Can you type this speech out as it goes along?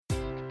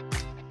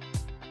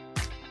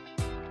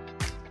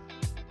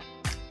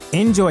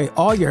Enjoy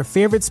all your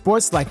favorite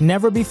sports like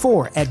never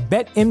before at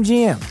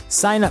BetMGM.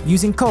 Sign up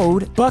using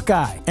code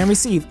Buckeye and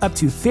receive up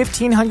to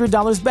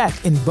 $1,500 back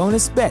in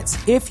bonus bets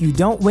if you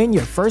don't win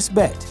your first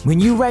bet. When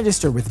you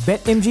register with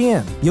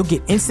BetMGM, you'll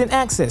get instant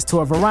access to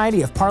a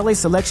variety of parlay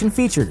selection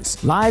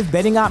features, live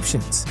betting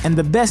options, and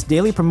the best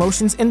daily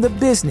promotions in the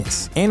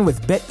business. And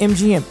with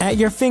BetMGM at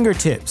your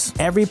fingertips,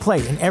 every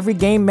play and every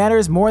game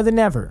matters more than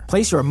ever.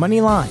 Place your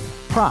money line,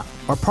 prop,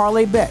 or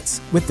parlay bets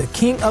with the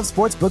king of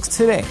sportsbooks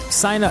today.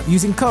 Sign up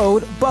using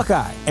code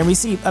Buckeye and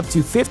receive up to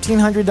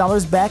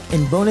 $1,500 back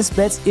in bonus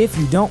bets if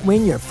you don't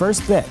win your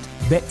first bet.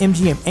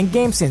 BetMGM and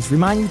GameSense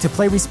remind you to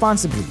play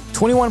responsibly.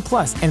 21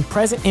 plus and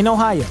present in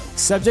Ohio,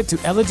 subject to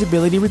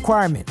eligibility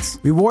requirements.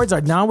 Rewards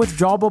are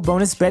non-withdrawable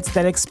bonus bets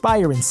that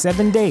expire in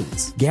 7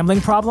 days. Gambling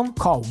problem?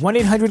 Call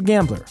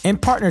 1-800-GAMBLER. In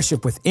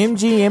partnership with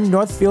MGM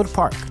Northfield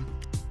Park.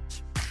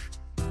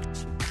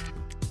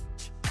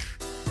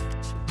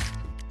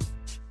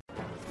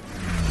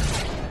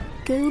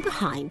 Go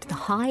behind the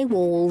high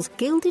walls,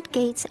 gilded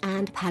gates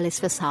and palace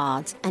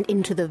facades and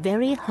into the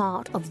very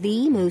heart of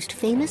the most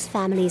famous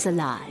families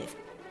alive.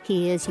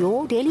 Here's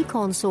your daily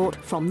consort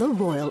from the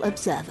Royal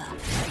Observer.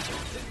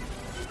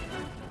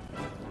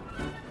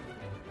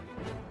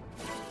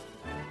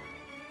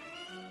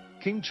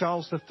 King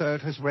Charles III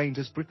has reigned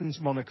as Britain's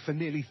monarch for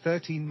nearly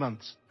 13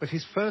 months, but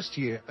his first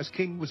year as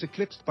king was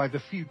eclipsed by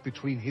the feud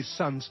between his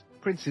sons,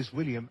 Princes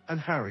William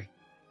and Harry.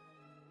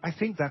 I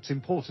think that's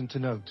important to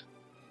note.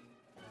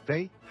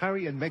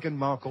 Harry and Meghan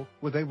Markle,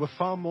 were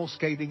far more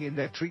scathing in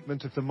their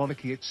treatment of the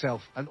monarchy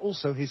itself, and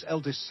also his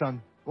eldest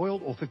son, royal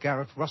author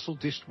Gareth Russell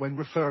dished when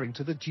referring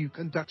to the Duke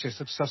and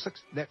Duchess of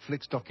Sussex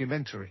Netflix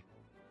documentary.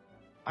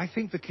 I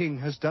think the king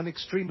has done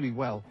extremely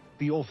well,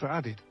 the author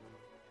added.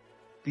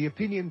 The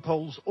opinion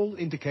polls all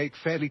indicate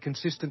fairly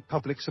consistent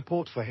public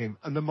support for him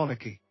and the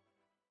monarchy.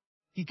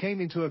 He came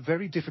into a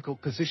very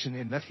difficult position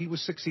in that he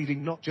was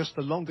succeeding not just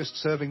the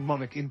longest-serving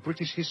monarch in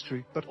British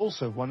history, but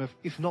also one of,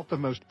 if not the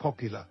most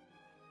popular.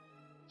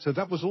 So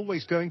that was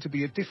always going to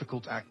be a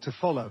difficult act to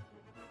follow.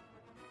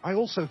 I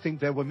also think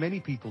there were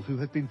many people who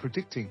had been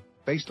predicting,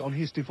 based on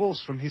his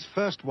divorce from his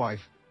first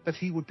wife, that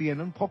he would be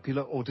an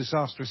unpopular or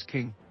disastrous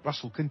king,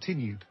 Russell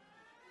continued.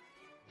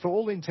 For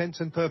all intents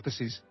and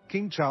purposes,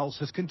 King Charles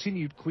has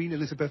continued Queen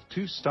Elizabeth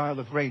II's style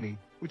of reigning,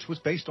 which was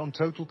based on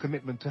total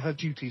commitment to her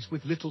duties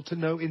with little to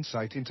no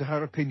insight into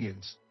her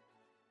opinions.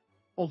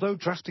 Although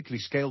drastically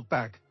scaled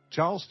back,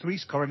 Charles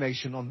III's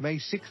coronation on May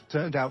 6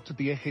 turned out to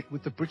be a hit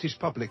with the British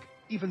public,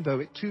 even though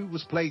it too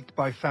was plagued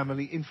by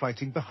family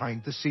infighting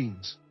behind the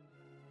scenes.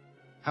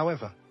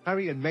 However,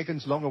 Harry and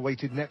Meghan's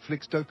long-awaited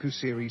Netflix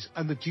docu-series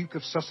and the Duke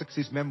of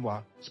Sussex's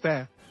memoir,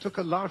 Spare, took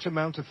a large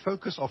amount of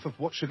focus off of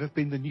what should have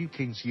been the new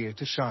king's year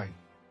to shine.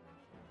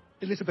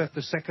 Elizabeth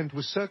II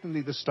was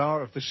certainly the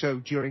star of the show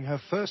during her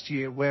first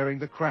year wearing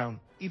the crown,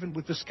 even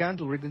with the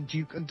scandal-ridden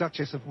Duke and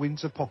Duchess of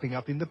Windsor popping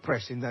up in the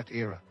press in that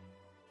era.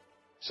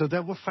 So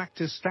there were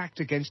factors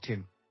stacked against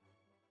him.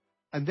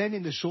 And then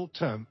in the short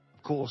term,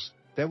 of course,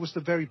 there was the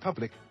very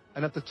public,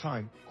 and at the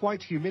time,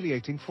 quite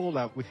humiliating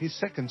fallout with his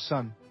second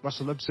son,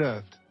 Russell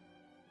observed.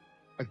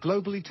 A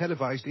globally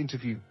televised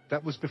interview,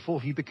 that was before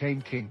he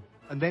became king,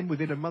 and then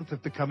within a month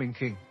of becoming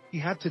king, he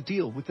had to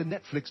deal with the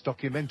Netflix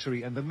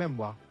documentary and the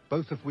memoir,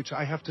 both of which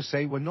I have to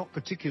say were not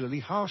particularly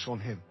harsh on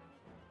him.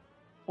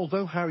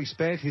 Although Harry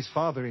spared his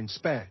father in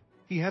Spare,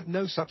 he had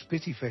no such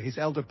pity for his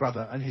elder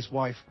brother and his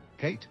wife,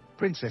 Kate,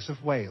 Princess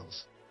of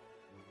Wales.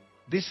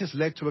 This has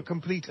led to a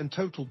complete and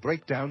total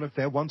breakdown of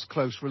their once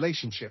close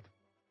relationship.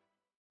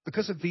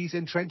 Because of these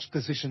entrenched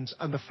positions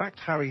and the fact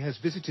Harry has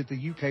visited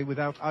the UK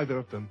without either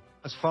of them,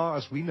 as far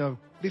as we know,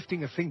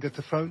 lifting a finger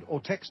to phone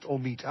or text or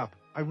meet up,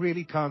 I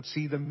really can't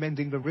see them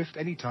mending the rift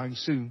anytime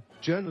soon,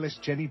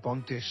 journalist Jenny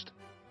Bond dished.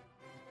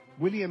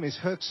 William is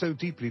hurt so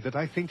deeply that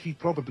I think he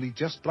probably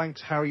just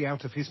blanks Harry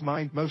out of his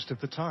mind most of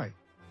the time.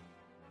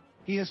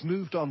 He has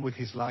moved on with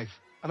his life,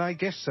 and I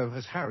guess so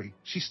has Harry,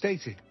 she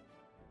stated.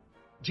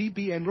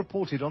 GBN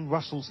reported on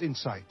Russell's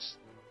insights.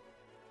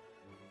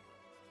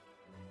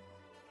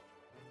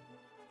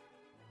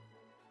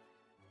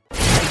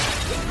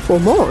 For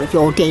more of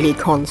your daily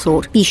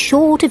consort, be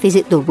sure to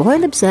visit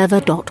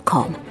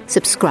theroyalobserver.com.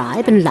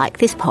 Subscribe and like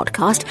this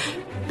podcast.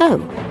 Oh,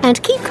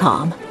 and keep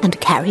calm and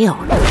carry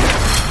on.